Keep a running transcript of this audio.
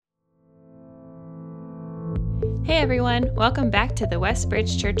Hey everyone, welcome back to the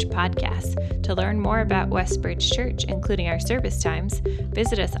Westbridge Church podcast. To learn more about Westbridge Church, including our service times,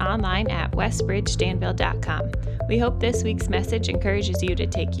 visit us online at westbridgedanville.com. We hope this week's message encourages you to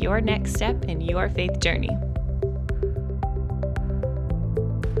take your next step in your faith journey.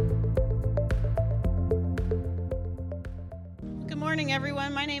 Good morning,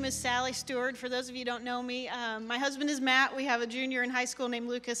 everyone. My name is Sally Stewart. For those of you who don't know me, my husband is Matt. We have a junior in high school named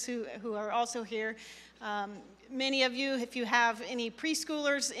Lucas who are also here. Many of you, if you have any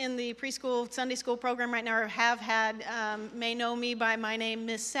preschoolers in the preschool Sunday school program right now or have had, may know me by my name,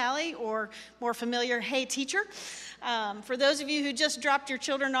 Miss Sally, or more familiar, Hey Teacher. For those of you who just dropped your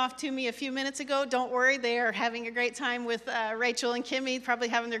children off to me a few minutes ago, don't worry, they are having a great time with Rachel and Kimmy, probably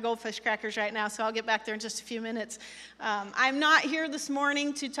having their goldfish crackers right now, so I'll get back there in just a few minutes. I'm not here this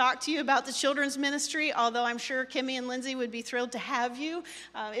morning to talk to you about the children's ministry, although I'm sure Kimmy and Lindsay would be thrilled to have you.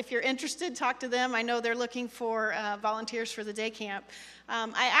 If you're interested, talk to them. I know they're looking for volunteers for the day camp.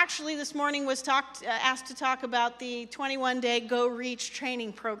 I actually this morning was asked to talk about the 21-day Go Reach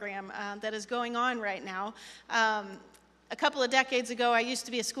training program that is going on right now. A couple of decades ago, I used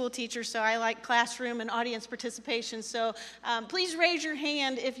to be a school teacher, so I like classroom and audience participation. So please raise your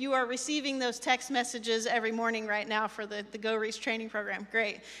hand if you are receiving those text messages every morning right now for the Go Reach training program.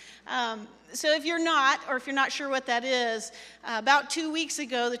 Great. So if you're not, or if you're not sure what that is, about 2 weeks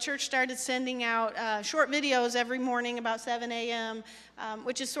ago, the church started sending out short videos every morning about 7 a.m.,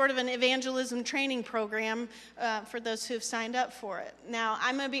 which is sort of an evangelism training program for those who have signed up for it. Now,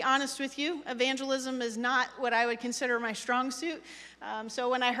 I'm going to be honest with you, evangelism is not what I would consider my strong suit. So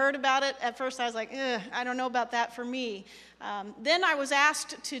when I heard about it, at first I was like, I don't know about that for me. Then I was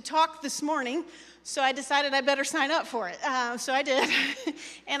asked to talk this morning, so I decided I better sign up for it. So I did.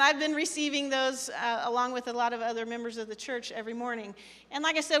 And I've been receiving those along with a lot of other members of the church every morning. And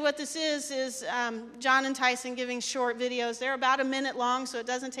like I said, what this is John and Tyson giving short videos. They're about a minute long, so it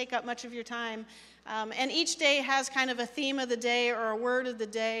doesn't take up much of your time. And each day has kind of a theme of the day or a word of the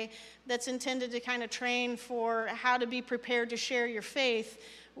day that's intended to kind of train for how to be prepared to share your faith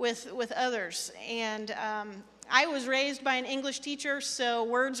with others. And I was raised by an English teacher, so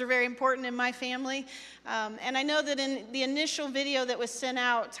words are very important in my family. And I know that in the initial video that was sent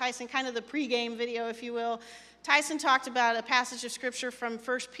out, Tyson, kind of the pregame video, if you will, Tyson talked about a passage of scripture from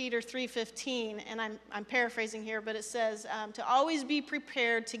 1 Peter 3:15, and I'm paraphrasing here, but it says, to always be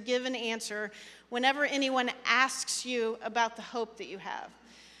prepared to give an answer whenever anyone asks you about the hope that you have.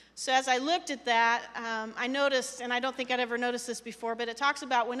 So as I looked at that, I noticed, and I don't think I'd ever noticed this before, but it talks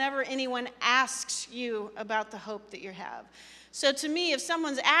about whenever anyone asks you about the hope that you have. So to me, if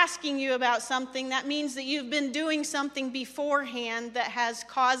someone's asking you about something, that means that you've been doing something beforehand that has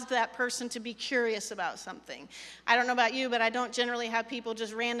caused that person to be curious about something. I don't know about you, but I don't generally have people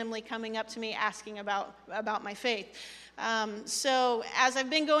just randomly coming up to me asking about my faith. So as I've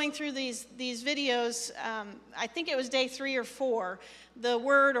been going through these videos, I think it was day 3 or 4, the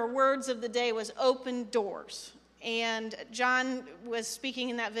word or words of the day was open doors. And John was speaking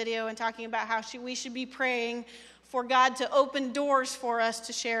in that video and talking about how we should be praying for God to open doors for us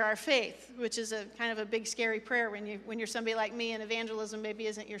to share our faith, which is a kind of a big scary prayer when you're somebody like me and evangelism maybe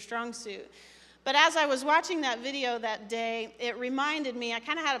isn't your strong suit. But as I was watching that video that day, it reminded me, I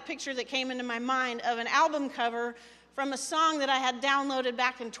kind of had a picture that came into my mind of an album cover from a song that I had downloaded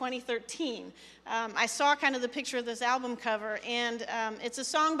back in 2013. I saw kind of the picture of this album cover, and it's a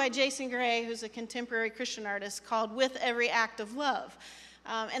song by Jason Gray, who's a contemporary Christian artist, called With Every Act of Love.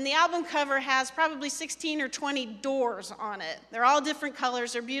 And the album cover has probably 16 or 20 doors on it. They're all different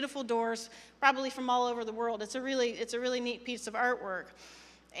colors. They're beautiful doors, probably from all over the world. It's a really neat piece of artwork.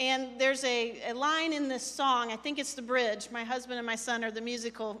 And there's a line in this song, I think it's the bridge. My husband and my son are the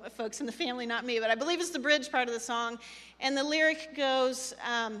musical folks in the family, not me, but I believe it's the bridge part of the song. And the lyric goes,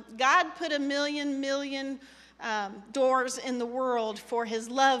 God put a million doors in the world for his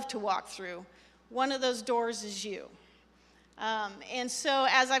love to walk through. One of those doors is you. And so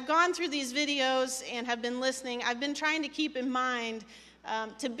as I've gone through these videos and have been listening, I've been trying to keep in mind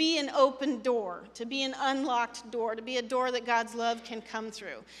to be an open door, to be an unlocked door, to be a door that God's love can come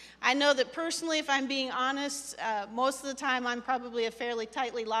through. I know that personally, if I'm being honest, most of the time I'm probably a fairly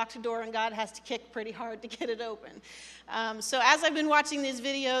tightly locked door and God has to kick pretty hard to get it open. So as I've been watching these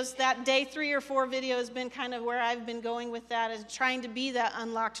videos, that day 3 or 4 video has been kind of where I've been going with that, is trying to be that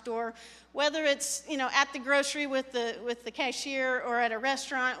unlocked door, whether it's at the grocery with the cashier or at a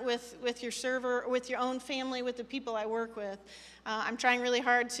restaurant with your server, or with your own family, with the people I work with. I'm trying really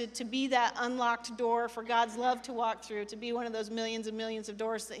hard to be that unlocked door for God's love to walk through, to be one of those millions and millions of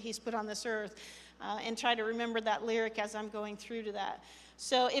doors that he's put on this earth, and try to remember that lyric as I'm going through to that.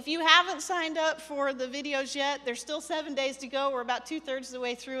 So if you haven't signed up for the videos yet, there's still 7 days to go. We're about 2/3 of the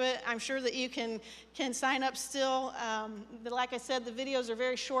way through it. I'm sure that you can sign up still. But like I said, the videos are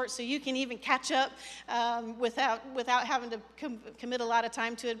very short, so you can even catch up without having to commit a lot of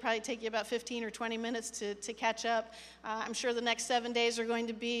time to it. It'd probably take you about 15 or 20 minutes to catch up. I'm sure the next 7 days are going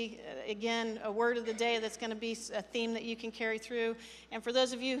to be, again, a word of the day that's going to be a theme that you can carry through. And for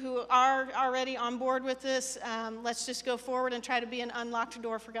those of you who are already on board with this, let's just go forward and try to be an unlocked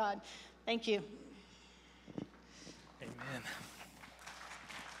door for God. Thank you. Amen.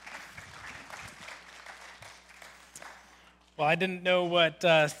 Well, I didn't know what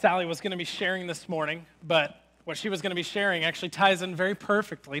Sally was going to be sharing this morning, but what she was going to be sharing actually ties in very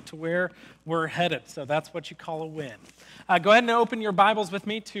perfectly to where we're headed. So that's what you call a win. Go ahead and open your Bibles with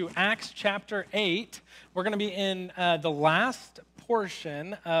me to Acts chapter 8. We're going to be in the last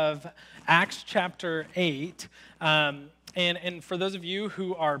portion of Acts chapter 8. And for those of you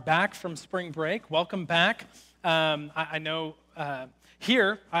who are back from spring break, welcome back. I know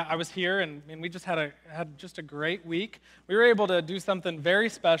here, I was here, and we just had just a great week. We were able to do something very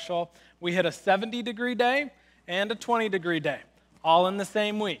special. We hit a 70-degree day and a 20-degree day, all in the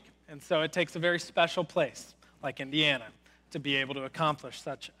same week. And so it takes a very special place, like Indiana, to be able to accomplish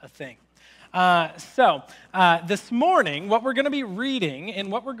such a thing. So this morning, what we're going to be reading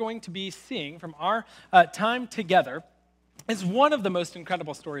and what we're going to be seeing from our time together is one of the most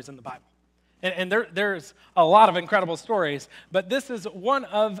incredible stories in the Bible. And there's a lot of incredible stories, but this is one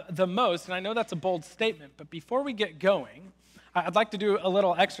of the most, and I know that's a bold statement, but before we get going, I'd like to do a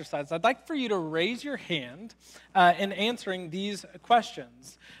little exercise. I'd like for you to raise your hand in answering these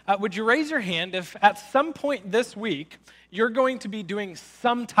questions. Would you raise your hand if at some point this week you're going to be doing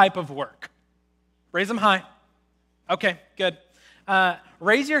some type of work? Raise them high. Okay, good.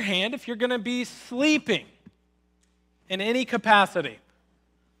 Raise your hand if you're going to be sleeping in any capacity.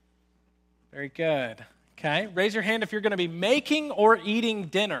 Very good. Okay, raise your hand if you're going to be making or eating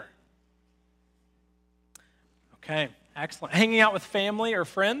dinner. Okay, excellent. Hanging out with family or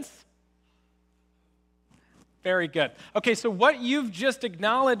friends? Very good. Okay, so what you've just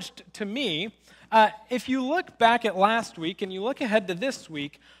acknowledged to me, if you look back at last week and you look ahead to this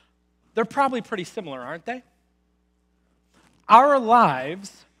week, they're probably pretty similar, aren't they? Our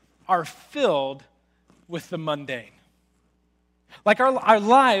lives are filled with the mundane. Like our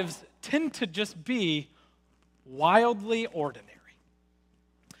lives tend to just be wildly ordinary.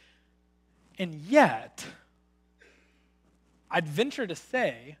 And yet, I'd venture to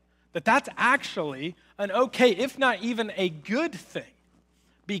say that that's actually an okay, if not even a good thing,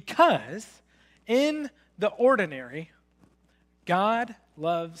 because in the ordinary, God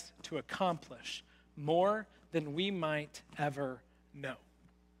loves to accomplish more than we might ever know.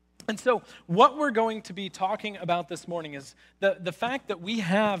 And so what we're going to be talking about this morning is the fact that we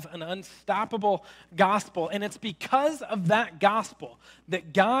have an unstoppable gospel, and it's because of that gospel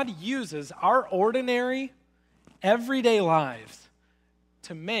that God uses our ordinary, everyday lives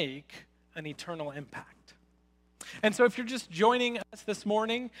to make an eternal impact. And so if you're just joining us this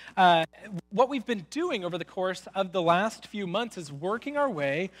morning, what we've been doing over the course of the last few months is working our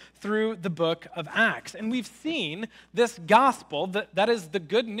way through the book of Acts. And we've seen this gospel, that is the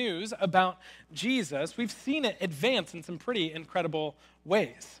good news about Jesus, we've seen it advance in some pretty incredible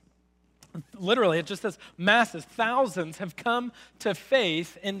ways. Literally, it just says masses, thousands have come to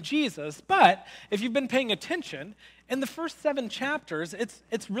faith in Jesus. But if you've been paying attention, in the first 7 chapters,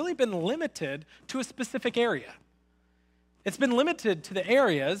 it's really been limited to a specific area. It's been limited to the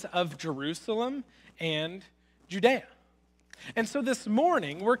areas of Jerusalem and Judea. And so this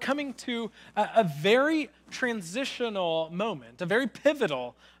morning, we're coming to a very transitional moment, a very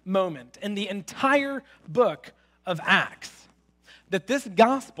pivotal moment in the entire book of Acts. That this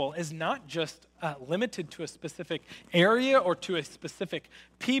gospel is not just limited to a specific area or to a specific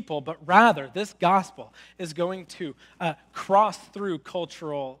people, but rather this gospel is going to cross through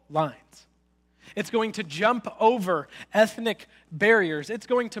cultural lines. It's going to jump over ethnic barriers. It's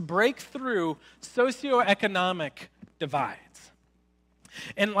going to break through socioeconomic divides.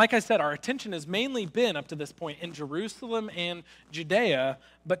 And like I said, our attention has mainly been up to this point in Jerusalem and Judea,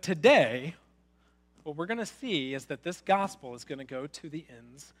 but today, what we're going to see is that this gospel is going to go to the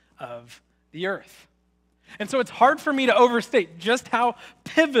ends of the earth. And so it's hard for me to overstate just how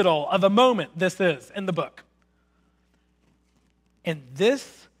pivotal of a moment this is in the book. And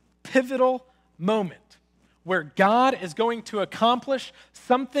this pivotal moment where God is going to accomplish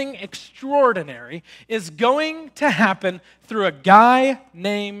something extraordinary is going to happen through a guy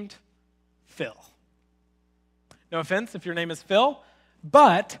named Phil. No offense if your name is Phil,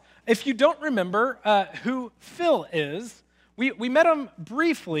 but if you don't remember who Phil is, We met him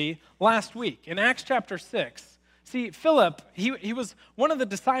briefly last week in Acts chapter 6. See, Philip, he was one of the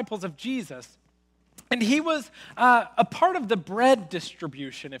disciples of Jesus, and he was a part of the bread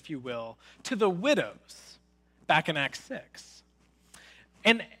distribution, if you will, to the widows back in Acts 6.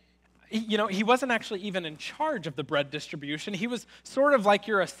 And he wasn't actually even in charge of the bread distribution. He was sort of like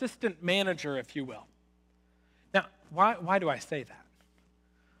your assistant manager, if you will. Now, why do I say that?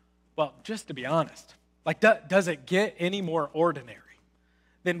 Well, just to be honest, does it get any more ordinary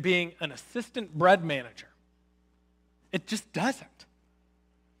than being an assistant bread manager? It just doesn't.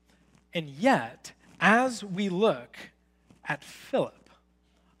 And yet, as we look at Philip,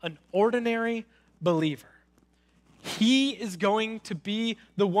 an ordinary believer, he is going to be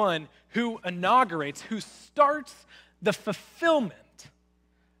the one who inaugurates, who starts the fulfillment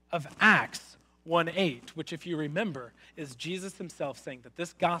of Acts 1:8, which, if you remember, is Jesus himself saying that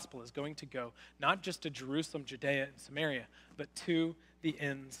this gospel is going to go not just to Jerusalem, Judea, and Samaria, but to the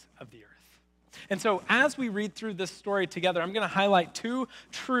ends of the earth. And so as we read through this story together, I'm going to highlight two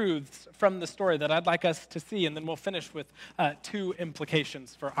truths from the story that I'd like us to see, and then we'll finish with two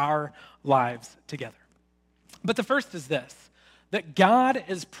implications for our lives together. But the first is this, that God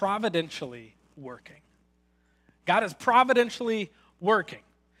is providentially working. God is providentially working.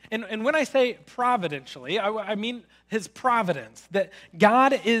 And when I say providentially, I mean his providence, that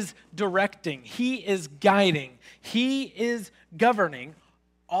God is directing, he is guiding, he is governing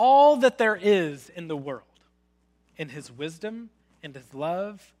all that there is in the world in his wisdom and his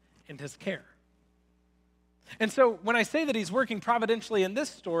love and his care. And so when I say that he's working providentially in this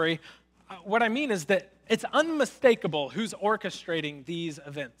story, what I mean is that it's unmistakable who's orchestrating these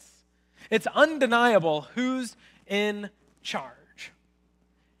events. It's undeniable who's in charge.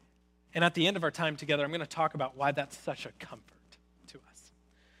 And at the end of our time together, I'm going to talk about why that's such a comfort to us.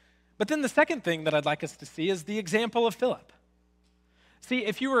 But then the second thing that I'd like us to see is the example of Philip. See,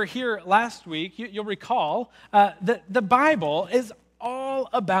 if you were here last week, you'll recall that the Bible is all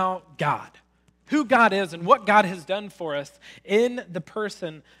about God, who God is and what God has done for us in the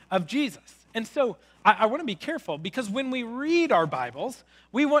person of Jesus. And so I want to be careful, because when we read our Bibles,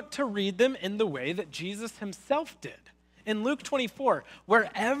 we want to read them in the way that Jesus himself did. In Luke 24,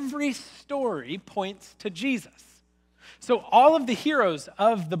 where every story points to Jesus. So all of the heroes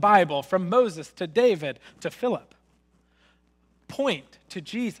of the Bible, from Moses to David to Philip, point to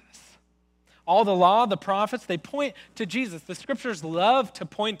Jesus. All the law, the prophets, they point to Jesus. The scriptures love to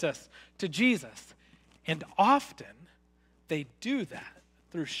point us to Jesus. And often they do that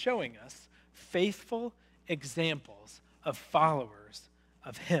through showing us faithful examples of followers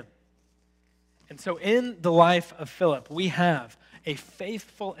of him. And so in the life of Philip, we have a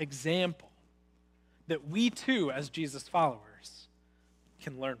faithful example that we too, as Jesus followers,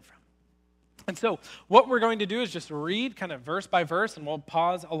 can learn from. And so what we're going to do is just read kind of verse by verse, and we'll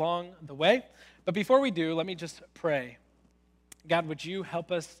pause along the way. But before we do, let me just pray. God, would you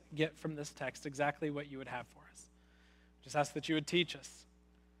help us get from this text exactly what you would have for us? Just ask that you would teach us.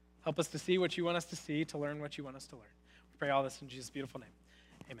 Help us to see what you want us to see, to learn what you want us to learn. We pray all this in Jesus' beautiful name.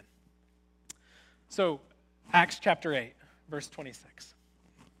 Amen. So, Acts chapter 8, verse 26.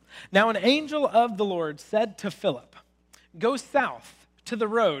 Now an angel of the Lord said to Philip, "Go south to the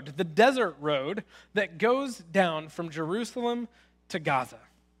road, the desert road that goes down from Jerusalem to Gaza."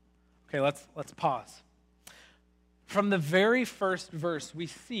 Okay, let's pause. From the very first verse, we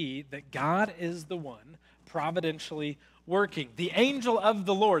see that God is the one providentially working. The angel of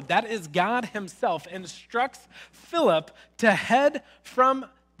the Lord, that is God himself, instructs Philip to head from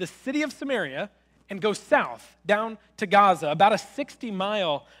the city of Samaria and go south down to Gaza, about a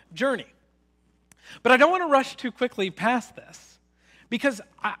 60-mile journey. But I don't want to rush too quickly past this, because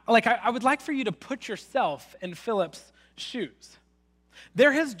I would like for you to put yourself in Philip's shoes.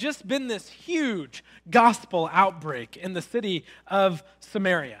 There has just been this huge gospel outbreak in the city of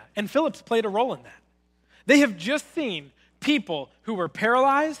Samaria, and Philip's played a role in that. They have just seen people who were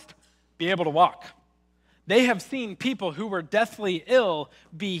paralyzed be able to walk. They have seen people who were deathly ill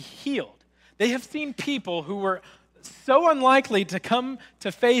be healed. They have seen people who were so unlikely to come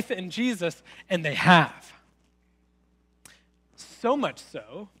to faith in Jesus, and they have. So much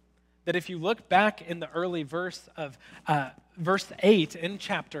so that if you look back in the early verse of verse 8 in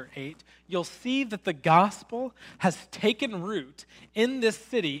chapter 8, you'll see that the gospel has taken root in this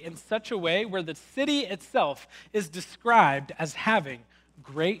city in such a way where the city itself is described as having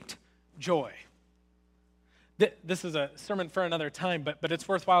great joy. This is a sermon for another time, but it's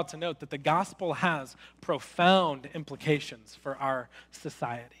worthwhile to note that the gospel has profound implications for our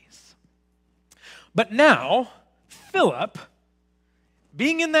societies. But now, Philip,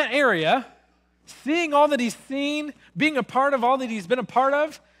 being in that area, seeing all that he's seen, being a part of all that he's been a part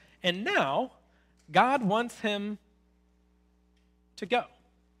of, and now God wants him to go.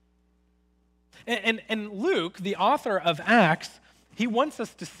 And Luke, the author of Acts, he wants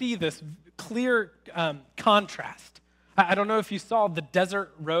us to see this clear contrast. I don't know if you saw the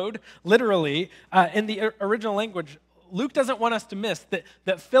desert road. Literally, in the original language, Luke doesn't want us to miss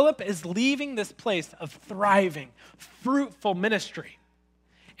that Philip is leaving this place of thriving, fruitful ministry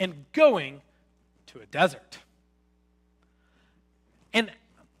and going to a desert. And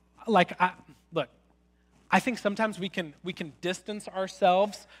I think sometimes we can distance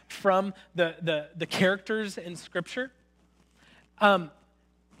ourselves from the characters in Scripture.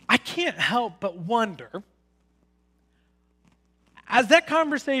 I can't help but wonder, as that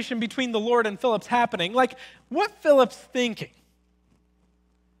conversation between the Lord and Philip's happening, what Philip's thinking.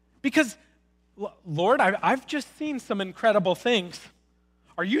 Because, Lord, I've just seen some incredible things.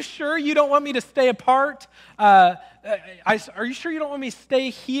 Are you sure you don't want me to stay apart? Are you sure you don't want me to stay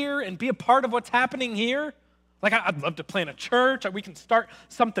here and be a part of what's happening here? I'd love to plant a church. We can start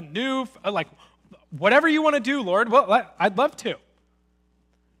something new. Whatever you want to do, Lord, well, I'd love to.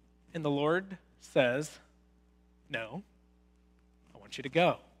 And the Lord says, no, I want you to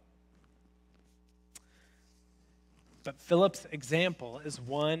go. But Philip's example is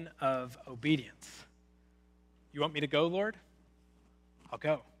one of obedience. You want me to go, Lord? I'll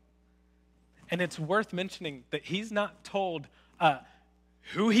go. And it's worth mentioning that he's not told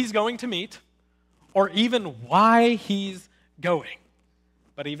who he's going to meet or even why he's going.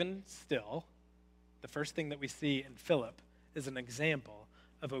 But even still, the first thing that we see in Philip is an example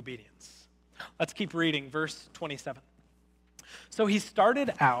of obedience. Let's keep reading, verse 27. So he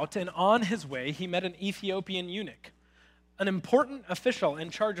started out, and on his way he met an Ethiopian eunuch, an important official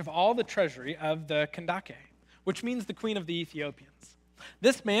in charge of all the treasury of the Kandake, which means the queen of the Ethiopians.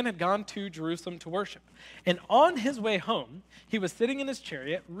 This man had gone to Jerusalem to worship, and on his way home, he was sitting in his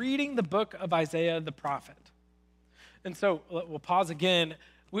chariot reading the book of Isaiah the prophet. And so we'll pause again.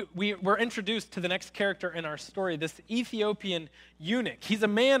 We're introduced to the next character in our story, this Ethiopian eunuch. He's a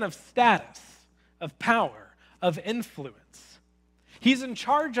man of status, of power, of influence. He's in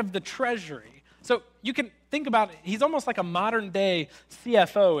charge of the treasury. So you can think about it, he's almost like a modern-day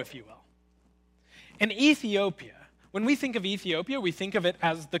CFO, if you will. In Ethiopia, when we think of Ethiopia, we think of it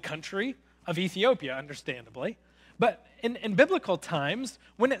as the country of Ethiopia, understandably. But in biblical times,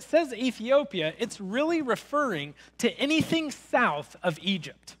 when it says Ethiopia, it's really referring to anything south of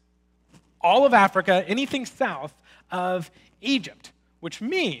Egypt. All of Africa, anything south of Egypt, which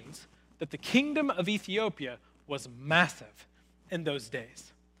means that the kingdom of Ethiopia was massive in those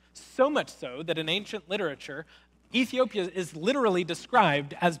days. So much so that in ancient literature, Ethiopia is literally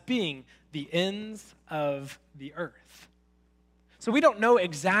described as being the ends of the earth. So we don't know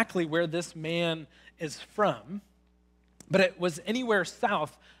exactly where this man is from, but it was anywhere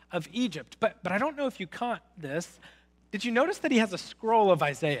south of Egypt. But I don't know if you caught this. Did you notice that he has a scroll of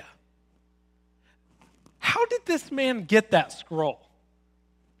Isaiah? How did this man get that scroll?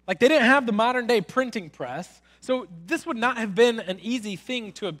 They didn't have the modern day printing press, so this would not have been an easy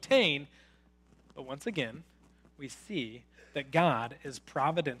thing to obtain. But once again, we see that God is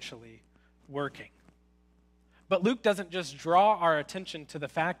providentially working. But Luke doesn't just draw our attention to the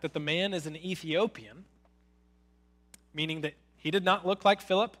fact that the man is an Ethiopian, meaning that he did not look like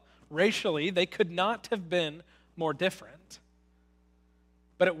Philip. Racially, they could not have been more different.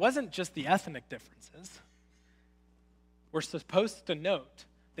 But it wasn't just the ethnic differences. We're supposed to note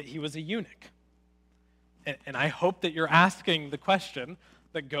that he was a eunuch. And I hope that you're asking the question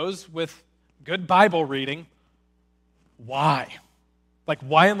that goes with good Bible reading, why?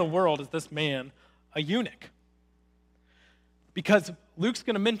 Why in the world is this man a eunuch? Because Luke's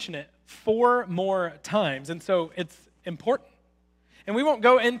going to mention it 4 more times, and so it's important. And we won't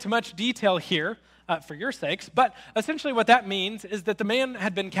go into much detail here for your sakes, but essentially what that means is that the man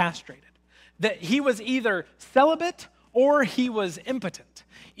had been castrated, that he was either celibate or he was impotent.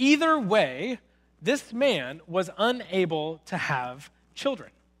 Either way, this man was unable to have children.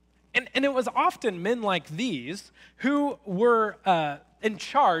 And it was often men like these who were in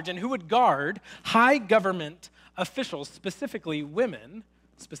charge and who would guard high government officials, specifically women,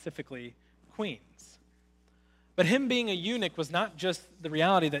 specifically queens. But him being a eunuch was not just the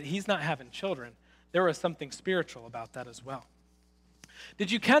reality that he's not having children. There was something spiritual about that as well. Did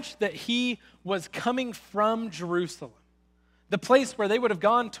you catch that he was coming from Jerusalem, the place where they would have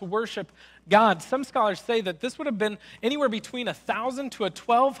gone to worship God? Some scholars say that this would have been anywhere between 1,000 to a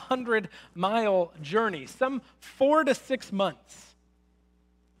 1,200 mile journey, some 4 to 6 months.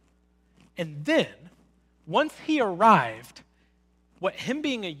 And then, once he arrived, what him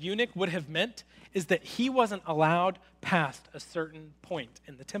being a eunuch would have meant is that he wasn't allowed past a certain point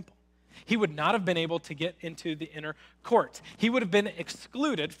in the temple. He would not have been able to get into the inner courts. He would have been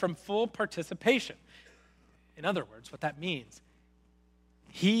excluded from full participation. In other words, what that means,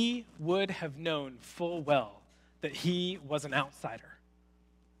 he would have known full well that he was an outsider,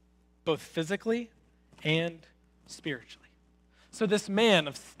 both physically and spiritually. So this man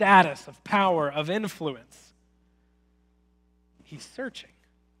of status, of power, of influence, he's searching.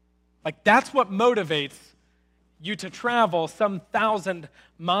 Like, that's what motivates you to travel some 1,000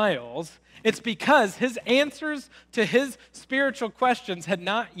 miles. It's because his answers to his spiritual questions had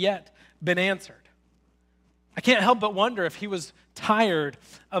not yet been answered. I can't help but wonder if he was tired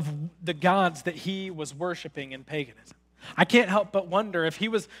of the gods that he was worshiping in paganism. I can't help but wonder if he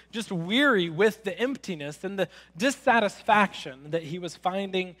was just weary with the emptiness and the dissatisfaction that he was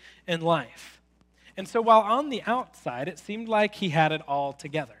finding in life. And so while on the outside, it seemed like he had it all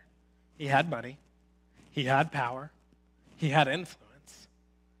together. He had money. He had power. He had influence.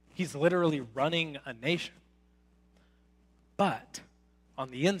 He's literally running a nation. But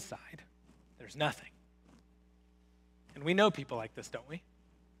on the inside, there's nothing. And we know people like this, don't we?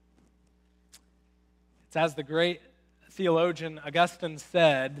 It's as the great theologian Augustine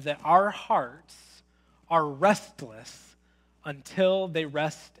said, that our hearts are restless until they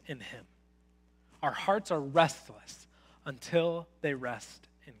rest in him. Our hearts are restless until they rest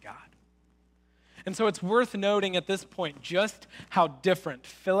in God. And so it's worth noting at this point just how different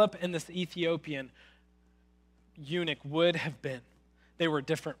Philip and this Ethiopian eunuch would have been. They were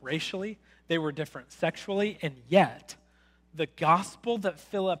different racially, they were different sexually, and yet the gospel that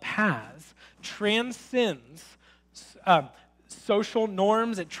Philip has transcends social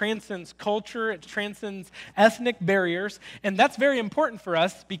norms, it transcends culture, it transcends ethnic barriers, and that's very important for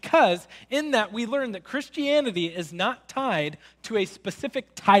us because in that we learn that Christianity is not tied to a specific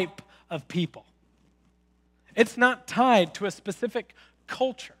type of people. It's not tied to a specific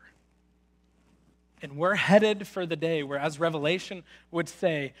culture. And we're headed for the day where, as Revelation would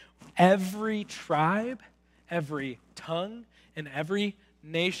say, every tribe, every tongue, and every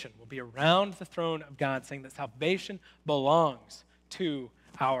nation will be around the throne of God saying that salvation belongs to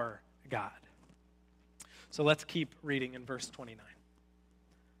our God. So let's keep reading in verse 29.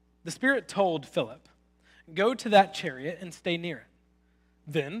 The Spirit told Philip, "Go to that chariot and stay near it."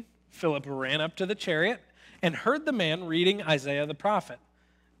 Then Philip ran up to the chariot and heard the man reading Isaiah the prophet.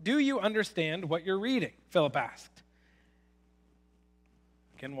 "Do you understand what you're reading?" Philip asked.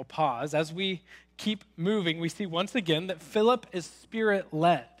 Again, we'll pause. As we keep moving, we see once again that Philip is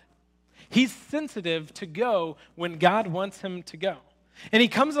Spirit-led. He's sensitive to go when God wants him to go. And he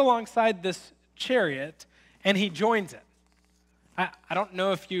comes alongside this chariot and he joins it. I don't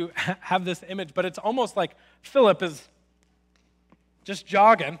know if you have this image, but it's almost like Philip is just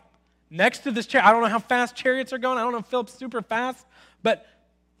jogging next to this chariot. I don't know how fast chariots are going. I don't know if Philip's super fast, but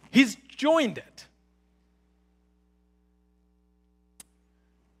he's joined it.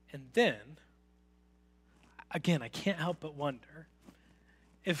 And then, again, I can't help but wonder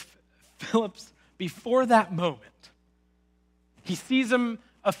if Philip's, before that moment, he sees them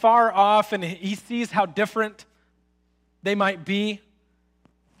afar off and he sees how different they might be.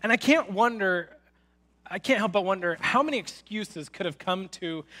 And I can't help but wonder how many excuses could have come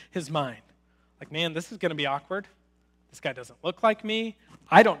to his mind. Like, man, this is going to be awkward. This guy doesn't look like me.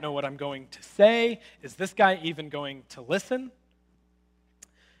 I don't know what I'm going to say. Is this guy even going to listen?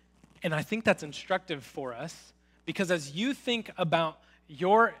 And I think that's instructive for us because as you think about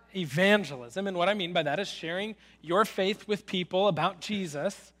your evangelism, and what I mean by that is sharing your faith with people about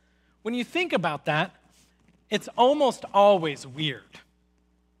Jesus, when you think about that, it's almost always weird.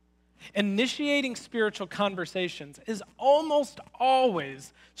 Initiating spiritual conversations is almost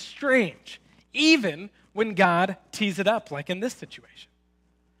always strange, even when God tees it up, like in this situation.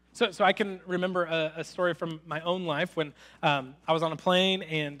 So I can remember a story from my own life when I was on a plane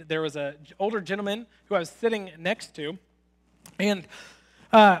and there was an older gentleman who I was sitting next to, and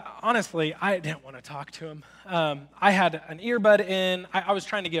honestly, I didn't want to talk to him. I had an earbud in. I was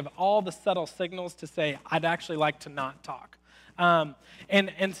trying to give all the subtle signals to say I'd actually like to not talk.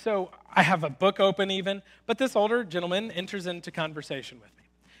 And so I have a book open even, but this older gentleman enters into conversation with me.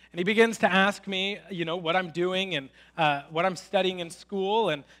 And he begins to ask me, what I'm doing and what I'm studying in school.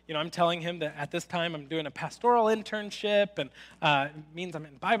 And, I'm telling him that at this time I'm doing a pastoral internship and it means I'm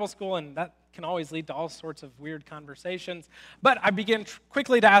in Bible school, and that can always lead to all sorts of weird conversations. But I began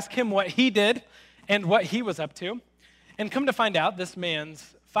quickly to ask him what he did and what he was up to. And come to find out, this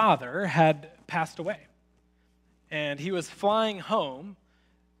man's father had passed away. And he was flying home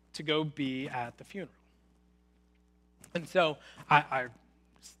to go be at the funeral. And so I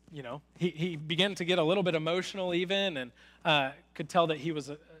he began to get a little bit emotional even, and could tell that he was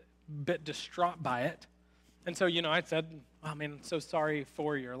a bit distraught by it. And so, I said, "Oh, man, I'm so sorry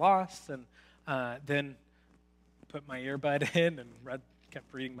for your loss," and then put my earbud in and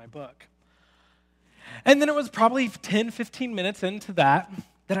kept reading my book. And then it was probably 10, 15 minutes into that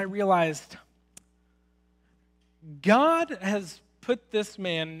I realized God has put this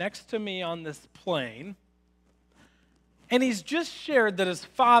man next to me on this plane, and he's just shared that his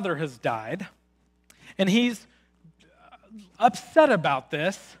father has died, and he's upset about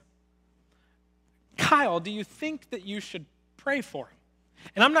this. Kyle, do you think that you should pray for him?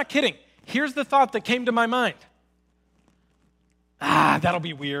 And I'm not kidding. Here's the thought that came to my mind. That'll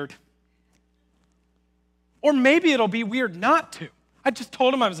be weird. Or maybe it'll be weird not to. I just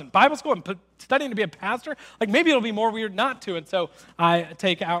told him I was in Bible school and studying to be a pastor. Like, maybe it'll be more weird not to. And so I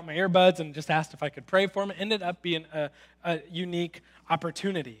take out my earbuds and just asked if I could pray for him. It ended up being a unique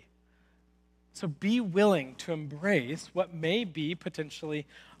opportunity. So be willing to embrace what may be potentially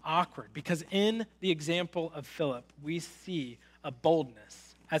awkward, because in the example of Philip, we see a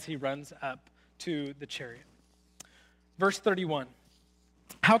boldness as he runs up to the chariot. Verse 31,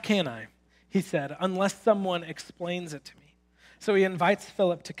 "How can I," he said, "unless someone explains it to me?" So he invites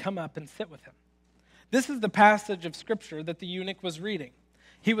Philip to come up and sit with him. This is the passage of Scripture that the eunuch was reading.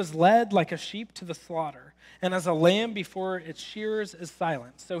 "He was led like a sheep to the slaughter, and as a lamb before its shearers is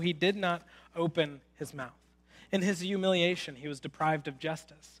silent, so he did not open his mouth. In his humiliation he was deprived of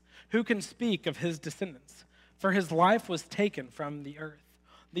justice. Who can speak of his descendants? For his life was taken from the earth."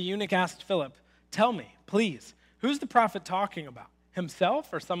 The eunuch asked Philip, "Tell me, please, who's the prophet talking about,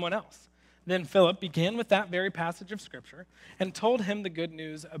 himself or someone else?" Then Philip began with that very passage of Scripture and told him the good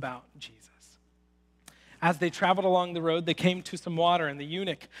news about Jesus. As they traveled along the road, they came to some water, and the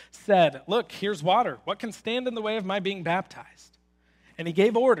eunuch said, "Look, here's water. What can stand in the way of my being baptized?" And he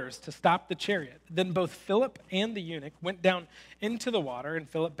gave orders to stop the chariot. Then both Philip and the eunuch went down into the water, and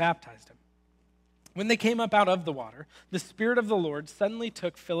Philip baptized him. When they came up out of the water, the Spirit of the Lord suddenly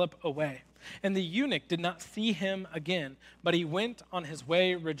took Philip away, and the eunuch did not see him again, but he went on his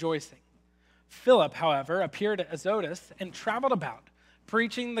way rejoicing. Philip, however, appeared at Azotus and traveled about,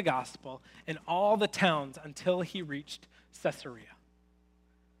 preaching the gospel in all the towns until he reached Caesarea.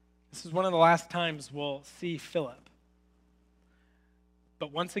 This is one of the last times we'll see Philip.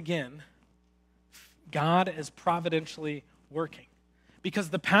 But once again, God is providentially working, because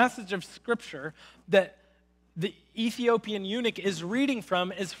the passage of Scripture that the Ethiopian eunuch is reading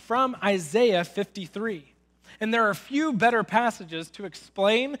from is from Isaiah 53. And there are few better passages to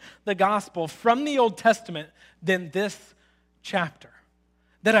explain the gospel from the Old Testament than this chapter.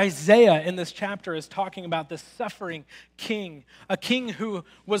 That Isaiah in this chapter is talking about this suffering king, a king who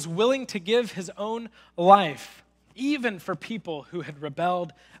was willing to give his own life, even for people who had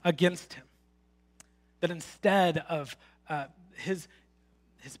rebelled against him. That instead of his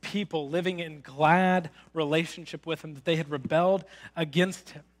people living in glad relationship with him, that they had rebelled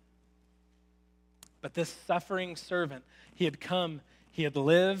against him. But this suffering servant, he had come, he had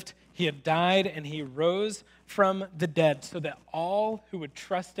lived, he had died, and he rose from the dead so that all who would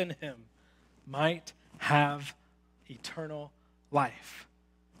trust in him might have eternal life,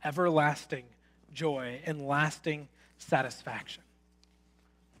 everlasting joy, and lasting satisfaction.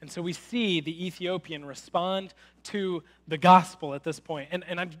 And so we see the Ethiopian respond to the gospel at this point.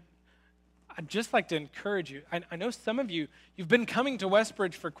 And I'd just like to encourage you. I know some of you, you've been coming to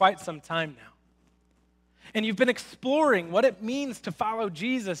Westbridge for quite some time now. And you've been exploring what it means to follow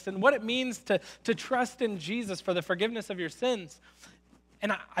Jesus and what it means to trust in Jesus for the forgiveness of your sins.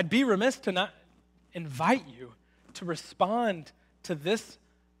 And I'd be remiss to not invite you to respond to this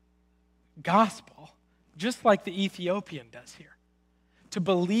gospel just like the Ethiopian does here. To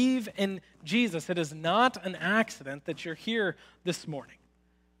believe in Jesus. It is not an accident that you're here this morning.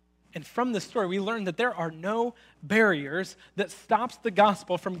 And from this story, we learn that there are no barriers that stops the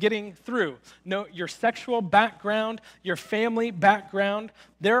gospel from getting through. No, your sexual background, your family background,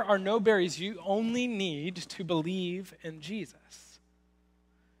 there are no barriers. You only need to believe in Jesus.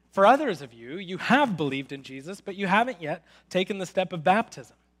 For others of you, you have believed in Jesus, but you haven't yet taken the step of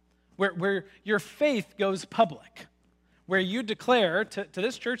baptism, where your faith goes public, where you declare to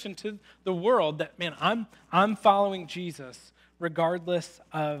this church and to the world that, man, I'm following Jesus regardless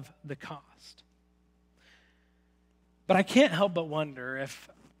of the cost. But I can't help but wonder if,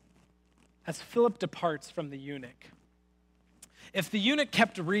 as Philip departs from the eunuch, if the eunuch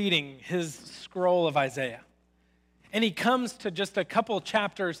kept reading his scroll of Isaiah, and he comes to just a couple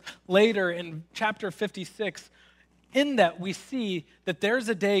chapters later in chapter 56, In that we see that there's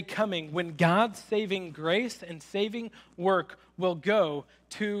a day coming when God's saving grace and saving work will go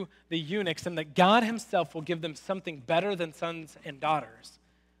to the eunuchs, and that God himself will give them something better than sons and daughters.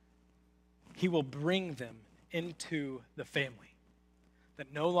 He will bring them into the family,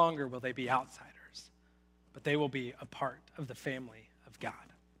 that no longer will they be outsiders, but they will be a part of the family of God.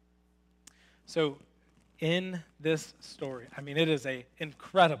 So in this story, it is an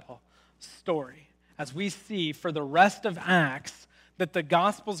incredible story, as we see for the rest of Acts that the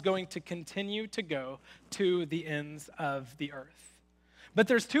gospel's going to continue to go to the ends of the earth. But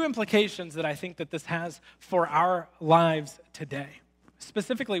there's two implications that I think that this has for our lives today,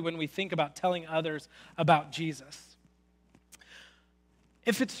 specifically when we think about telling others about Jesus.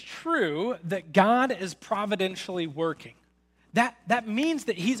 If it's true that God is providentially working, that means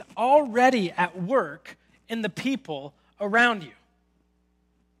that he's already at work in the people around you.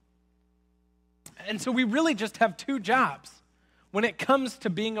 And so we really just have two jobs when it comes to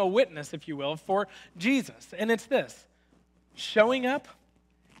being a witness, if you will, for Jesus. And it's this: showing up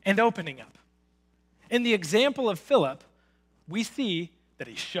and opening up. In the example of Philip, we see that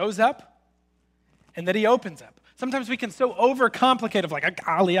he shows up and that he opens up. Sometimes we can so overcomplicate of like,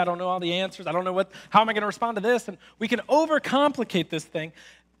 golly, I don't know all the answers. I don't know how am I going to respond to this? And we can overcomplicate this thing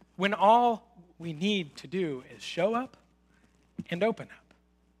when all we need to do is show up and open up.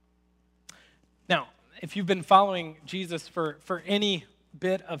 Now, if you've been following Jesus for any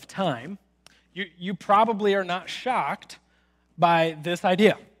bit of time, you probably are not shocked by this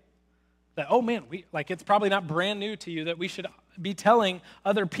idea. That, oh man, it's probably not brand new to you that we should be telling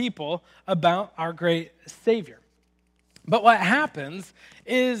other people about our great Savior. But what happens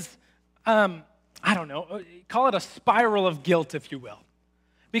is, call it a spiral of guilt, if you will.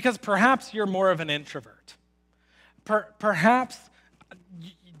 Because perhaps you're more of an introvert. Perhaps,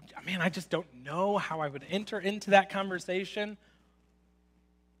 I just don't know how I would enter into that conversation.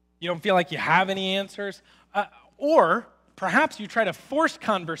 You don't feel like you have any answers. Or perhaps you try to force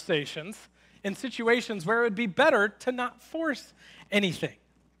conversations in situations where it would be better to not force anything.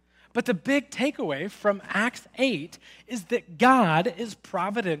 But the big takeaway from Acts 8 is that God is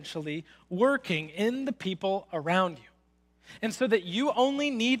providentially working in the people around you. And so that you only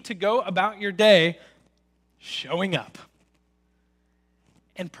need to go about your day showing up.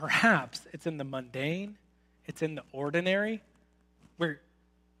 And perhaps it's in the mundane, it's in the ordinary, where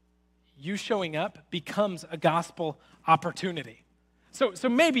you showing up becomes a gospel opportunity. So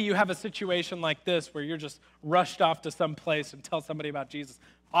maybe you have a situation like this where you're just rushed off to some place and tell somebody about Jesus.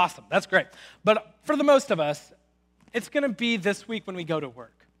 Awesome, that's great. But for the most of us, it's going to be this week when we go to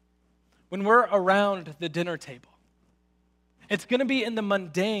work, when we're around the dinner table. It's going to be in the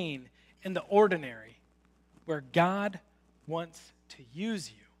mundane, in the ordinary, where God wants to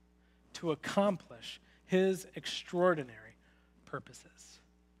use you to accomplish his extraordinary purposes.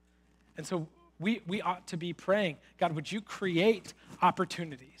 And so we ought to be praying, God, would you create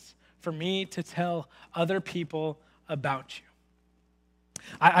opportunities for me to tell other people about you?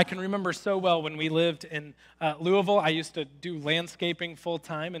 I can remember so well when we lived in Louisville. I used to do landscaping full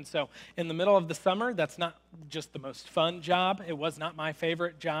time, and so in the middle of the summer, that's not just the most fun job. It was not my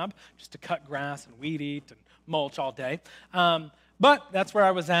favorite job, just to cut grass and weed eat and mulch all day. But that's where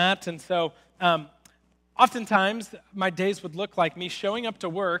I was at, and so oftentimes my days would look like me showing up to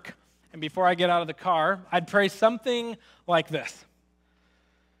work, and before I get out of the car, I'd pray something like this.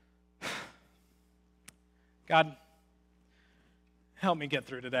 God, help me get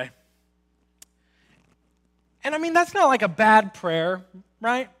through today. And that's not like a bad prayer,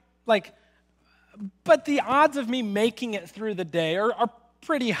 right? But the odds of me making it through the day are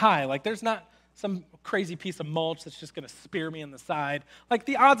pretty high. There's not some crazy piece of mulch that's just going to spear me in the side.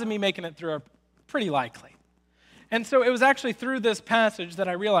 The odds of me making it through are pretty likely. And so it was actually through this passage that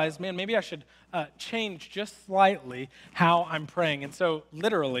I realized, man, maybe I should change just slightly how I'm praying. And so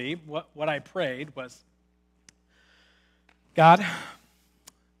literally what I prayed was, God,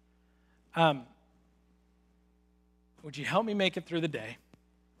 would you help me make it through the day?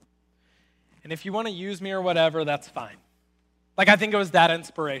 And if you want to use me or whatever, that's fine. I think it was that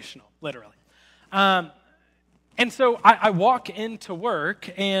inspirational, literally. And so I walk into work,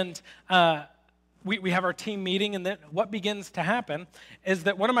 and we have our team meeting, and then what begins to happen is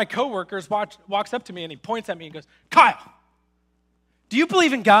that one of my coworkers walks up to me, and he points at me and goes, Kyle, do you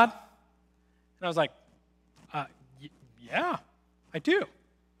believe in God? And I was like, yeah, I do.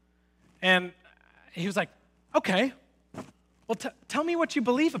 And he was like, okay, well, tell me what you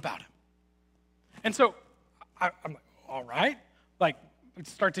believe about him. And so I'm like, all right. We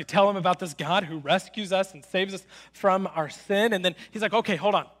start to tell him about this God who rescues us and saves us from our sin. And then he's like, okay,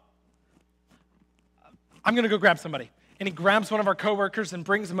 hold on. I'm going to go grab somebody. And he grabs one of our coworkers and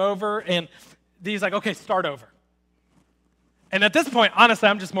brings him over, and he's like, okay, start over. And at this point, honestly,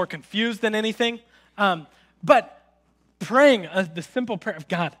 I'm just more confused than anything. But praying the simple prayer of,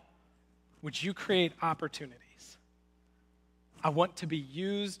 God, would you create opportunities? I want to be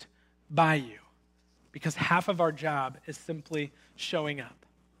used by you, because half of our job is simply showing up.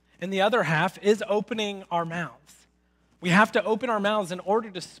 And the other half is opening our mouths. We have to open our mouths in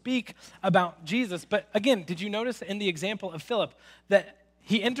order to speak about Jesus. But again, did you notice in the example of Philip that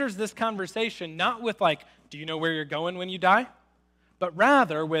he enters this conversation not with like, do you know where you're going when you die? But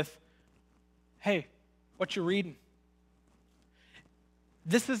rather with, hey, what you reading?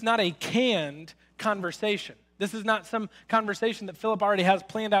 This is not a canned conversation. This is not some conversation that Philip already has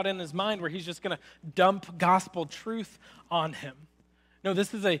planned out in his mind where he's just going to dump gospel truth on him. No,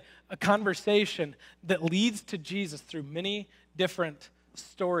 this is a conversation that leads to Jesus through many different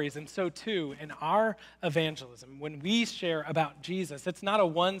stories. And so too, in our evangelism, when we share about Jesus, it's not a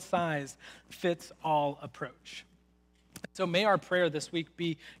one-size-fits-all approach. So may our prayer this week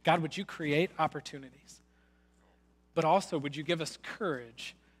be, God, would you create opportunities? But also, would you give us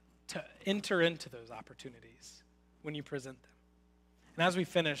courage to enter into those opportunities when you present them? And as we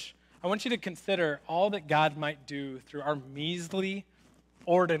finish, I want you to consider all that God might do through our measly,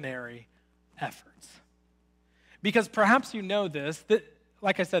 ordinary efforts. Because perhaps you know this, that,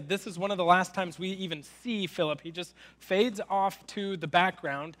 like I said, this is one of the last times we even see Philip. He just fades off to the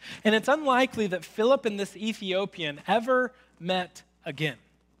background, and it's unlikely that Philip and this Ethiopian ever met again.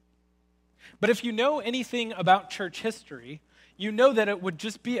 But if you know anything about church history, you know that it would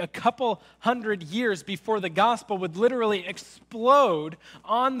just be a couple hundred years before the gospel would literally explode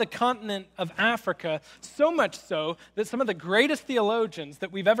on the continent of Africa, so much so that some of the greatest theologians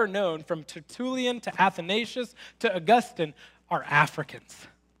that we've ever known, from Tertullian to Athanasius to Augustine, are Africans.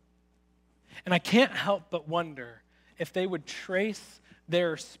 And I can't help but wonder if they would trace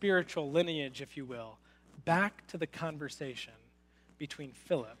their spiritual lineage, if you will, back to the conversation between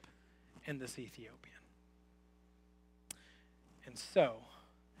Philip and this Ethiopian. And so,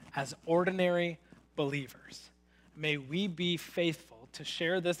 as ordinary believers, may we be faithful to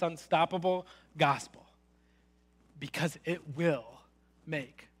share this unstoppable gospel, because it will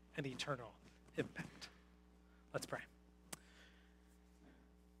make an eternal impact. Let's pray.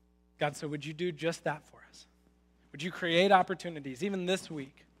 God, so would you do just that for us? Would you create opportunities, even this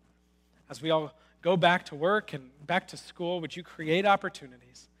week, as we all go back to work and back to school? Would you create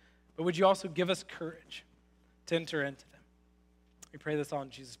opportunities? But would you also give us courage to enter into them? We pray this all in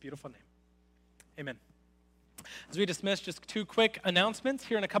Jesus' beautiful name. Amen. As we dismiss, just two quick announcements.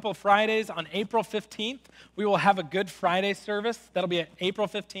 Here in a couple of Fridays on April 15th, we will have a Good Friday service. That'll be April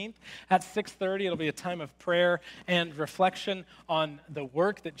 15th at 6:30. It'll be a time of prayer and reflection on the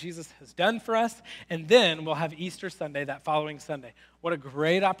work that Jesus has done for us. And then we'll have Easter Sunday that following Sunday. What a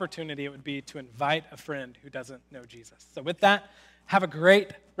great opportunity it would be to invite a friend who doesn't know Jesus. So with that, have a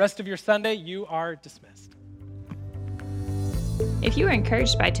great rest of your Sunday. You are dismissed. If you were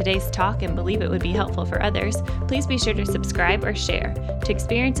encouraged by today's talk and believe it would be helpful for others, please be sure to subscribe or share. To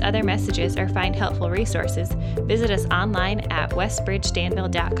experience other messages or find helpful resources, visit us online at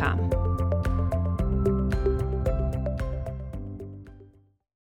westbridgedanville.com.